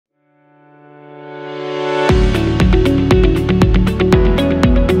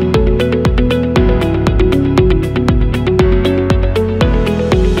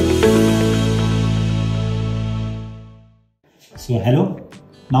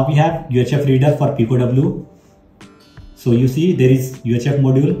Now we have UHF reader for Pico W. So you see there is UHF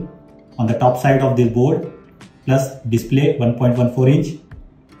module on the top side of this board plus display 1.14 inch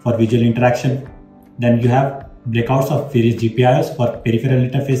for visual interaction. Then you have breakouts of various GPIOs for peripheral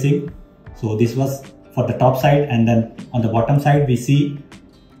interfacing. So this was for the top side, and then on the bottom side we see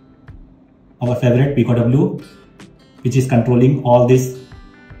our favorite Pico W, which is controlling all these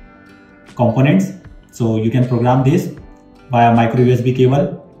components. So you can program this via micro USB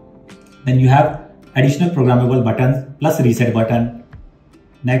cable. Then you have additional programmable buttons plus reset button.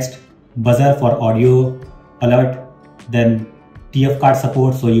 Next, buzzer for audio alert. Then TF card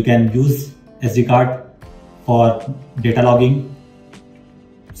support, so you can use SD card for data logging.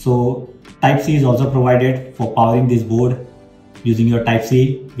 So Type-C is also provided for powering this board using your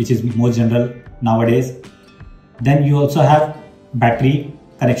Type-C, which is more general nowadays. Then you also have battery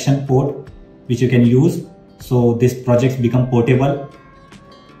connection port, which you can use, so this projects become portable.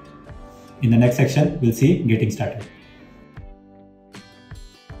 In the next section, we'll see getting started.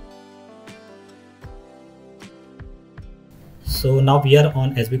 So now we are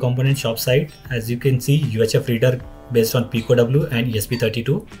on SB Component shop site. As you can see, UHF reader based on Pico W and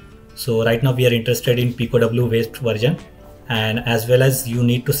ESP32. So right now we are interested in Pico W waste version, and as well as you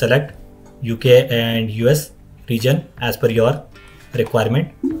need to select UK and US region as per your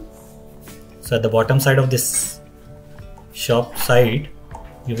requirement. So at the bottom side of this shop site,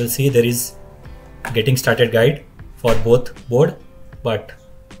 you will see there is getting started guide for both board, but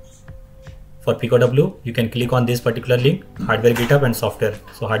for Pico W you can click on this particular link, hardware GitHub and software.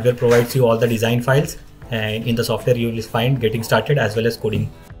 So hardware provides you all the design files, and in the software you will find getting started as well as coding.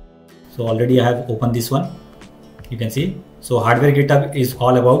 So already I have opened this one, you can see. So hardware GitHub is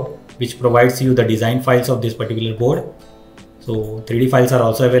all about which provides you the design files of this particular board. So 3D files are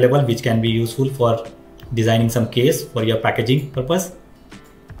also available, which can be useful for designing some case for your packaging purpose.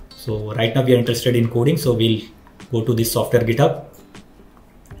 So right now we are interested in coding, so we'll go to this software GitHub.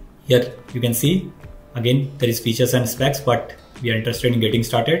 Here you can see again there is features and specs, but we are interested in getting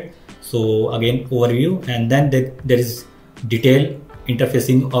started. So again overview, and then there is detailed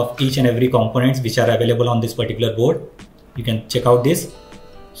interfacing of each and every components which are available on this particular board. You can check out this.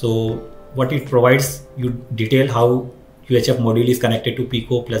 So what it provides, you detail how UHF module is connected to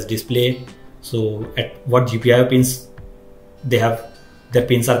Pico plus display. So at what GPIO pins they have, their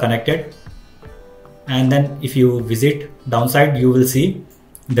pins are connected. And then if you visit downside, you will see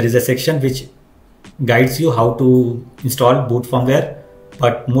there is a section which guides you how to install boot firmware.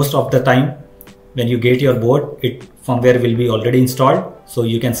 But most of the time when you get your board, firmware will be already installed, so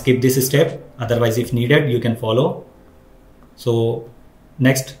you can skip this step. Otherwise, if needed, you can follow. So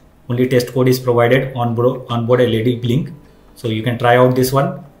next, only test code is provided on board LED blink, so you can try out this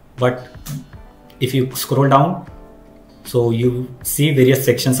one. But if you scroll down, so you see various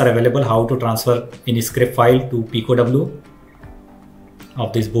sections are available how to transfer any script file to Pico W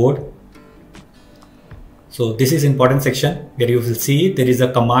of this board. So this is important section where you will see there is a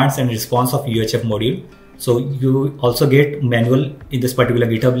commands and response of UHF module. So you also get manual in this particular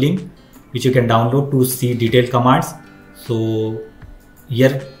GitHub link, which you can download to see detailed commands. So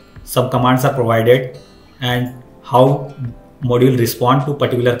here some commands are provided, and how module respond to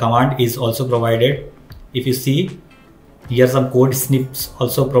particular command is also provided. If you see here, some code snips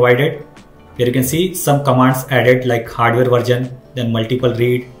also provided. Here you can see some commands added like hardware version, then multiple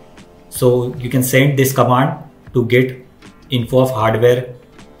read. So you can send this command to get info of hardware.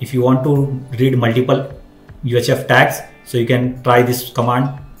 If you want to read multiple UHF tags, so you can try this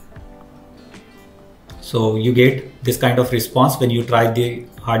command. So you get this kind of response when you try the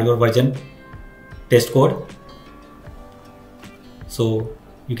hardware version test code. So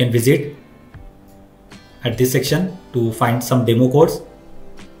you can visit at this section to find some demo codes.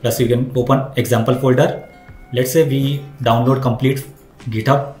 Plus you can open example folder. Let's say we download complete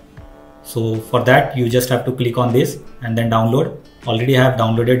GitHub. So for that you just have to click on this and then download. Already I have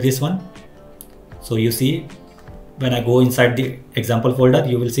downloaded this one. So you see when I go inside the example folder,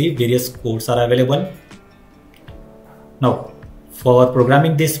 you will see various codes are available. Now for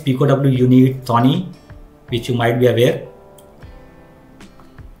programming this Pico W you need Thorny, which you might be aware.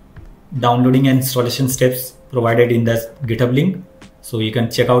 Downloading and installation steps provided in the GitHub link, so you can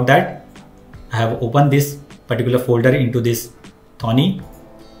check out that. I have opened this particular folder into this Thorny.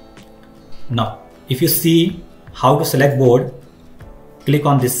 Now if you see how to select board, click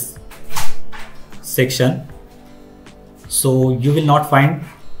on this section. So you will not find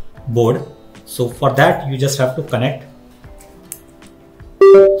board. So for that you just have to connect.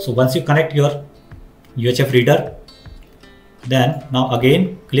 So once you connect your UHF reader, then now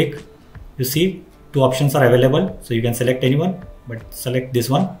again click. You see two options are available, so you can select anyone, but select this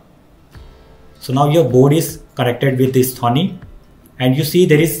one. So now your board is connected with this Thorny, and you see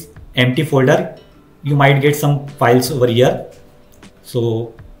there is empty folder. You might get some files over here.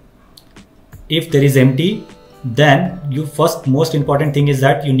 So if there is empty, then most important thing is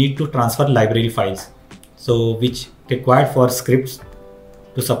that you need to transfer library files, so which required for scripts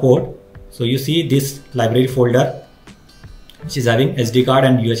to support. So you see this library folder which is having SD card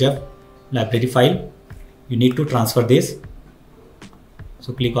and UHF library file. You need to transfer this.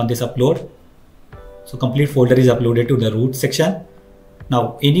 So click on this upload. So complete folder is uploaded to the root section.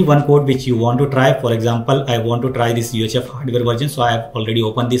 Now any one code which you want to try, for example, I want to try this UHF hardware version, so I have already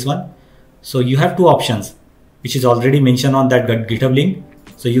opened this one. So you have two options which is already mentioned on that GitHub link.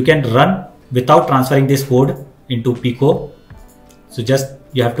 So you can run without transferring this code into Pico. So just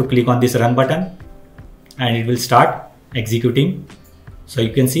you have to click on this run button and it will start executing. So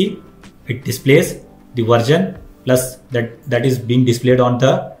you can see it displays the version plus that is being displayed on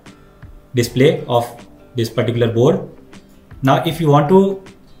the display of this particular board. Now if you want to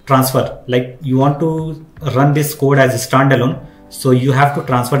transfer, like you want to run this code as a standalone, so you have to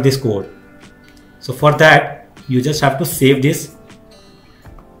transfer this code. So for that you just have to save this,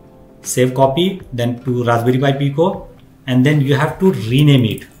 save copy, then to Raspberry Pi Pico, and then you have to rename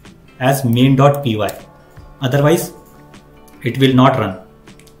it as main.py, otherwise it will not run.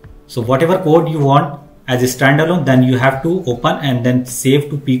 So whatever code you want as a standalone, then you have to open and then save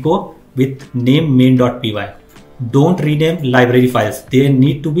to Pico with name main.py. Don't rename library files, they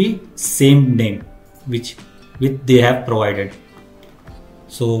need to be same name which they have provided.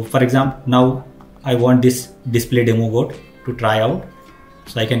 So for example, now I want this display demo board to try out,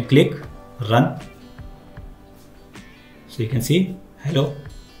 so I can click run. So you can see hello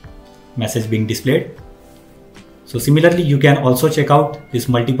message being displayed. So similarly you can also check out this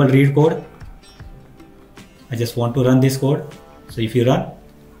multiple read code. I just want to run this code. So if you run,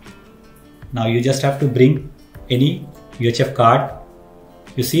 now you just have to bring any UHF card.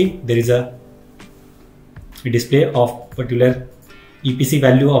 You see there is a display of particular EPC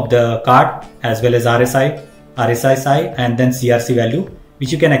value of the card as well as RSI and then CRC value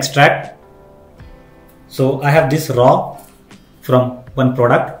which you can extract. So I have this raw from one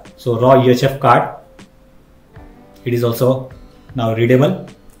product, so raw UHF card. It is also now readable.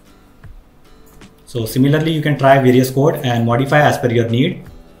 So similarly you can try various code and modify as per your need.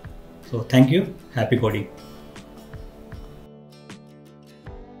 So thank you, happy coding.